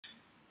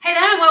Hey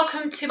there and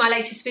welcome to my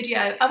latest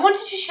video. I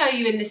wanted to show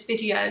you in this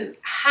video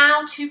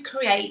how to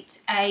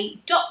create a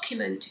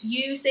document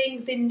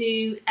using the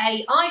new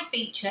AI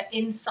feature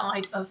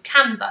inside of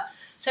Canva.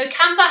 So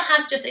Canva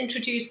has just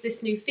introduced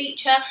this new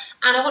feature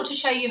and I want to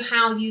show you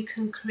how you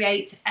can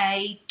create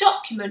a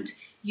document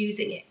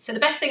using it. So the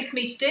best thing for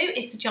me to do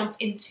is to jump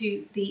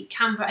into the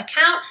Canva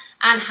account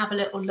and have a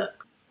little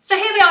look. So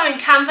here we are in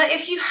Canva.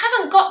 If you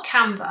haven't got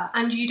Canva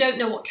and you don't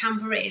know what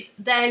Canva is,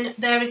 then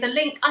there is a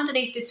link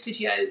underneath this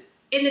video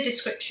in the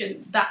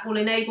description that will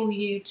enable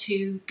you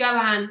to go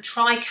and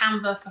try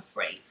Canva for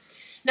free.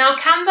 Now,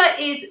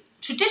 Canva is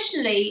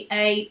traditionally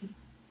a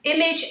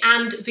image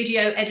and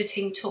video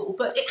editing tool,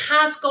 but it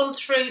has gone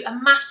through a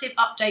massive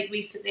update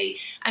recently,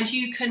 and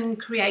you can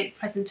create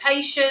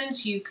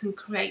presentations, you can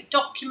create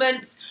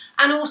documents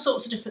and all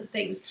sorts of different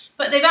things.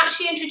 But they've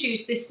actually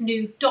introduced this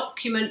new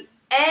document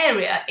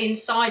area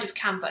inside of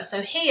Canva.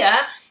 So here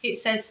it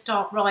says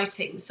start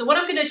writing. So what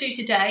I'm going to do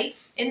today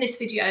in this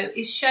video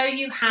is show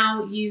you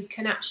how you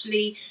can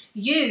actually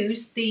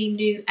use the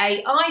new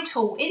AI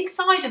tool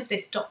inside of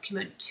this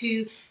document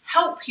to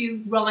help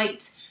you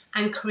write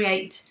and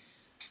create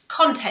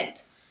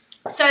content.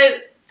 So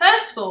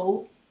first of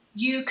all,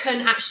 you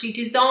can actually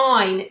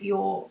design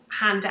your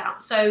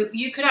handout. So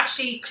you could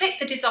actually click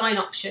the design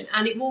option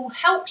and it will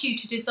help you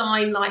to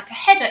design like a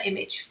header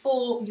image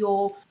for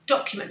your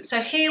document.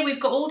 So here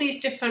we've got all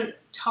these different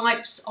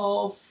types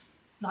of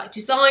like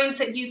designs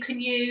that you can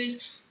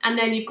use, and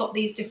then you've got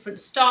these different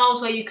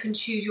styles where you can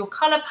choose your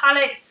color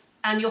palettes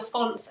and your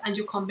fonts and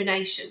your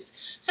combinations.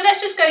 So let's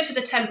just go to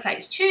the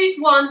templates. Choose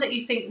one that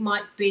you think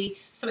might be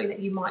something that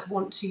you might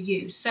want to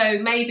use. So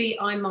maybe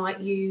I might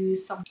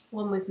use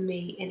one with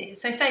me in it.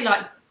 So say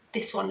like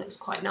this one looks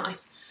quite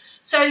nice.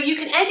 So you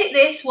can edit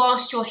this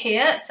whilst you're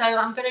here. So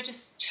I'm going to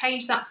just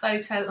change that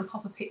photo and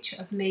pop a picture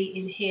of me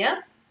in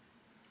here.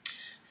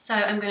 So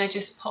I'm going to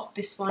just pop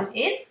this one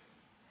in.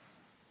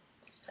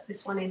 Let's put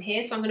this one in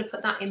here. So I'm going to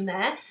put that in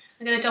there.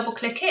 I'm going to double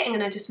click it. I'm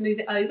going to just move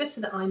it over so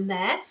that I'm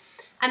there.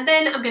 And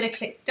then I'm going to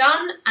click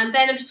done. And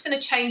then I'm just going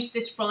to change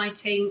this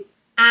writing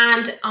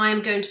and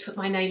I'm going to put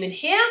my name in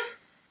here.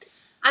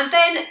 And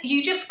then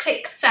you just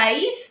click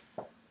save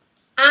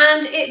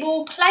and it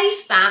will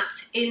place that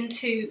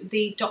into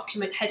the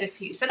document header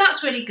view. So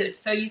that's really good.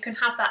 So you can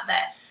have that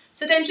there.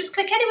 So then just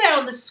click anywhere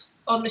on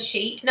the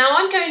sheet. Now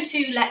I'm going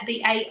to let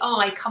the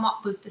AI come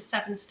up with the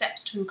 7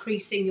 steps to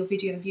increasing your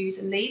video views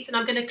and leads, and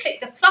I'm going to click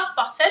the plus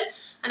button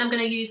and I'm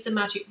going to use the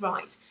magic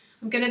right.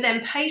 I'm going to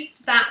then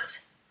paste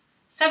that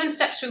 7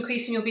 steps to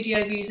increasing your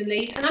video views and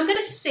leads, and I'm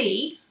going to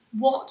see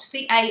what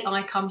the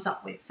AI comes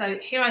up with. So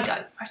here I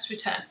go, press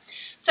return.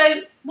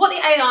 So what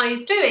the AI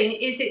is doing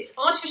is its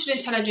artificial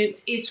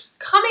intelligence is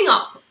coming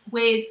up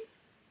with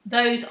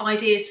those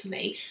ideas for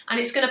me and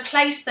it's going to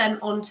place them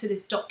onto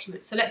this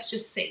document. So let's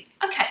just see.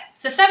 Okay,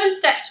 so 7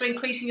 steps for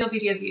increasing your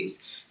video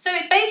views. So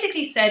it's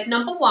basically said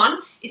number 1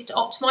 is to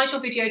optimize your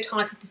video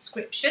title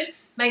description.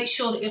 Make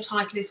sure that your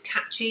title is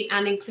catchy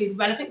and include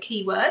relevant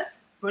keywords.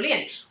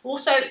 Brilliant.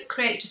 Also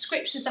create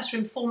descriptions that are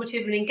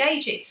informative and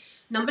engaging.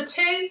 Number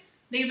 2,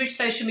 leverage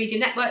social media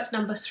networks.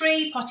 Number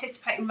 3,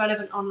 participate in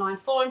relevant online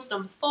forums.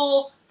 Number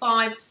 4,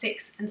 5,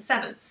 6 and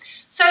 7.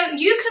 So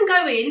you can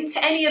go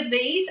into any of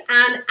these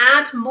and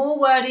add more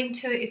wording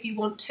to it if you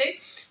want to.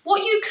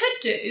 What you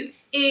could do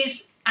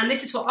is, and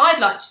this is what I'd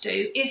like to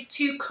do, is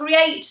to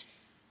create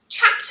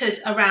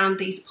chapters around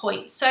these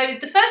points. So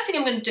the first thing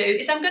I'm going to do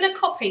is I'm going to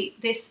copy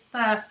this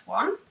first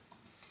one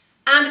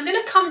and I'm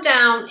going to come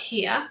down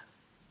here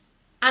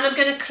and I'm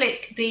going to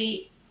click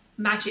the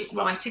magic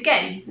right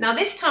again. Now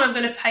this time I'm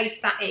going to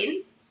paste that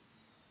in.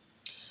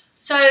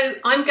 So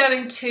I'm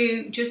going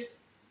to just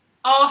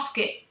ask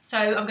it. So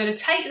I'm going to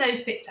take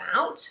those bits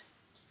out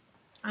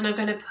and I'm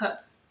going to put,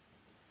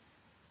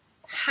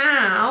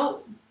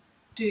 how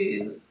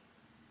do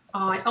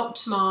I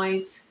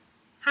optimize,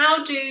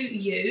 how do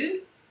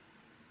you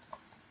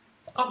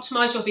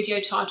optimize your video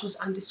titles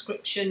and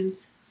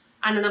descriptions?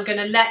 And then I'm going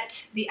to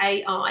let the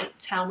AI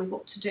tell me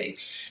what to do.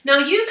 Now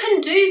you can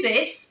do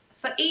this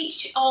for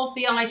each of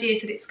the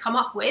ideas that it's come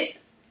up with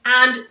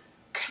and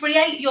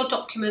create your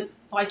document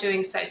by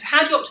doing so. So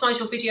how do you optimize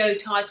your video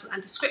title and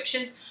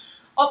descriptions?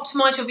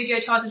 Optimize your video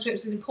title and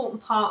descriptions is an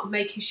important part of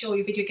making sure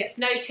your video gets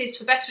noticed.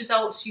 For best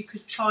results, you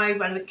could try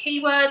relevant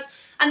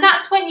keywords. And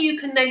that's when you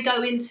can then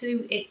go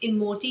into it in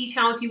more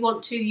detail if you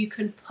want to. You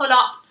can pull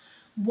up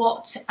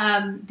what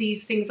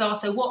these things are.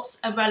 So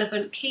what's a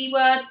relevant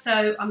keyword?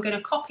 So I'm going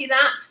to copy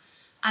that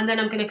and then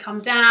I'm going to come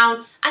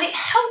down and it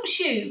helps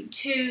you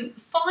to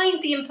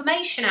find the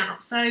information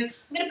out. So I'm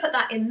going to put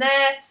that in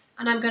there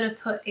and I'm going to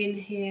put in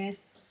here,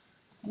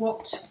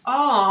 what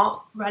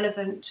are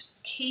relevant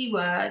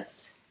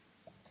keywords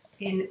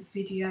in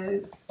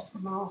video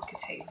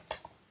marketing?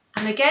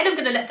 And again, I'm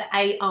going to let the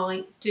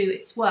AI do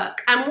its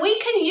work. And we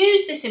can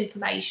use this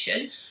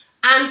information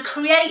and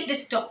create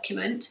this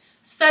document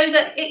so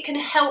that it can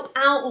help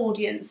our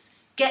audience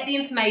get the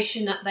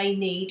information that they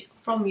need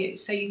from you.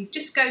 So you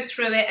just go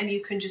through it and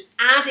you can just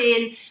add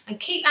in and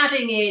keep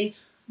adding in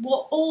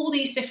what all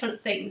these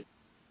different things.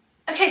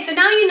 Okay, so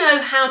now you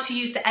know how to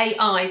use the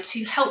AI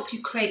to help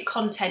you create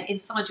content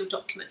inside your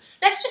document.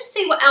 Let's just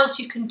see what else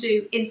you can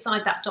do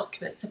inside that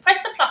document. So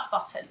press the plus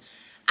button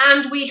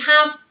and we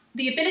have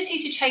the ability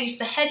to change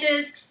the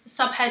headers, the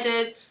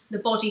subheaders, the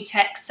body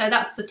text. So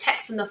that's the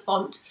text and the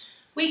font.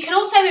 We can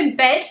also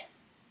embed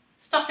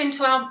stuff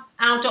into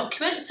our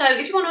document. So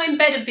if you want to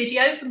embed a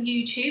video from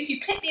YouTube,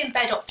 you click the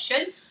embed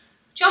option,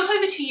 jump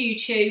over to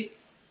YouTube,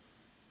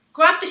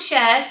 grab the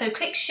share, so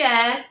click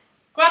share,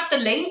 grab the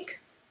link,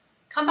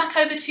 come back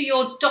over to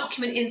your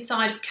document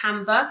inside of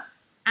Canva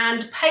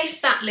and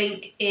paste that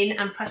link in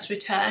and press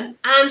return.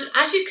 And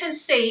as you can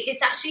see,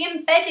 it's actually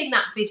embedding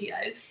that video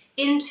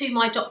into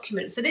my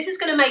document. So this is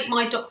going to make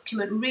my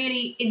document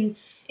really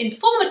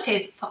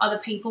informative for other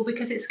people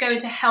because it's going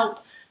to help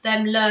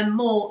them learn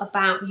more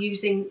about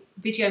using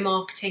video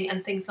marketing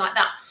and things like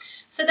that.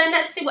 So then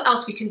let's see what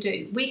else we can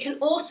do. We can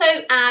also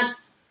add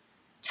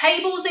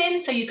tables in,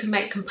 so you can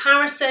make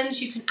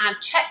comparisons, you can add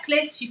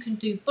checklists, you can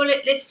do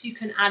bullet lists, you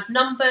can add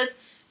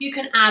numbers, you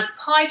can add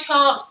pie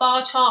charts,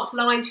 bar charts,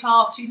 line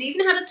charts, you can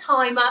even add a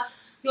timer,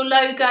 your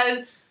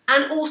logo,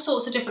 and all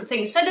sorts of different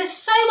things. So there's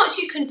so much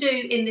you can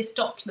do in this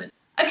document.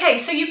 Okay,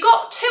 so you've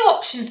got two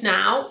options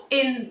now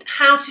in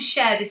how to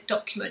share this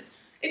document.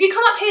 If you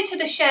come up here to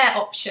the share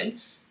option,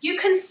 you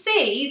can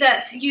see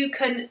that you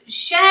can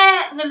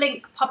share the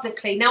link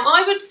publicly. Now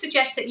I would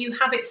suggest that you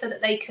have it so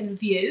that they can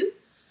view.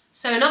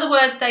 So in other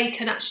words, they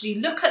can actually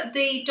look at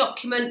the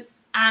document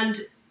and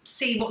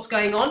see what's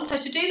going on. So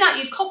to do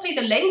that, you copy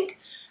the link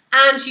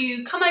and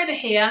you come over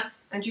here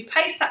and you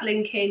paste that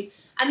link in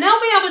and they'll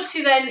be able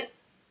to then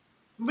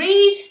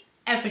read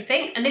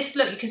everything. And this,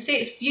 look, you can see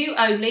it's view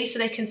only, so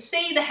they can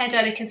see the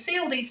header, they can see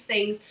all these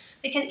things.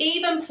 They can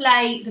even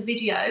play the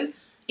video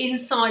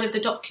inside of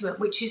the document,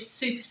 which is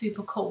super,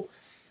 super cool.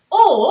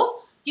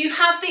 Or you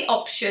have the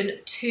option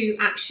to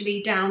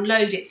actually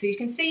download it. So you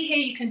can see here,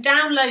 you can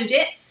download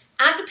it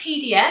as a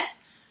PDF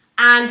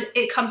and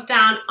it comes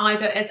down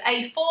either as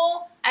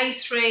A4,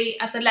 A3,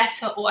 as a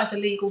letter or as a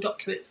legal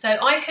document. So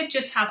I could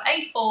just have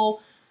A4,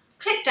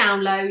 click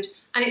download,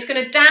 and it's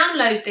going to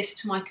download this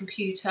to my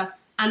computer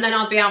and then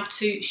I'll be able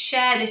to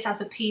share this as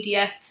a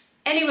PDF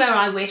anywhere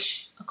I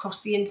wish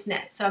across the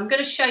internet. So I'm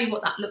going to show you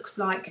what that looks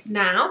like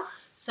now.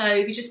 So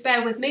if you just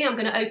bear with me, I'm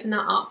going to open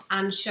that up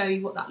and show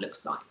you what that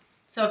looks like.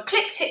 So I've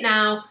clicked it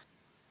now.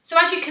 So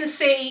as you can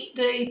see,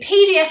 the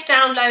PDF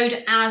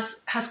download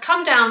has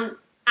come down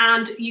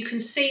and you can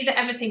see that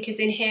everything is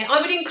in here.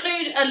 I would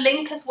include a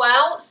link as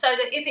well so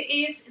that if it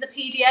is the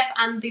PDF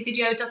and the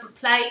video doesn't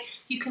play,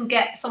 you can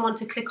get someone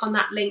to click on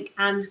that link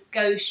and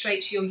go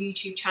straight to your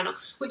YouTube channel,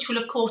 which will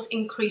of course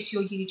increase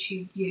your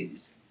YouTube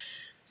views.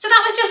 So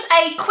that was just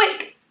a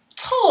quick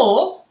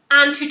tour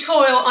and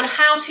tutorial on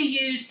how to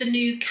use the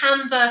new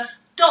Canva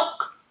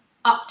doc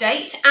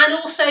update and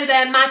also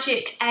their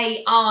magic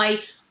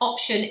AI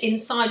option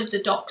inside of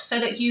the docs so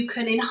that you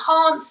can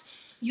enhance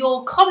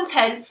your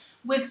content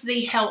with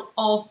the help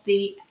of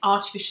the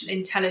artificial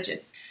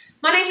intelligence.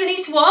 My name's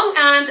Anita Wong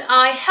and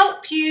I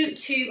help you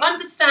to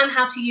understand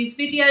how to use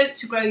video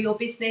to grow your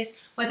business,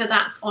 whether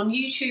that's on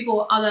YouTube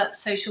or other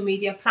social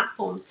media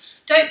platforms.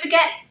 Don't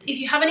forget, if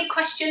you have any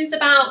questions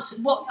about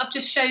what I've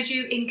just showed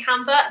you in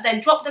Canva,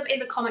 then drop them in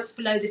the comments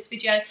below this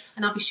video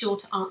and I'll be sure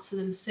to answer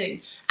them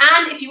soon.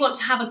 And if you want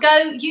to have a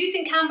go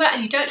using Canva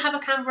and you don't have a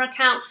Canva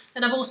account,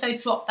 then I've also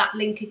dropped that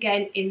link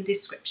again in the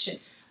description.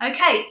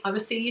 Okay, I will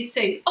see you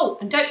soon. Oh,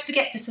 and don't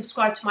forget to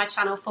subscribe to my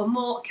channel for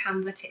more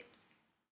Canva tips.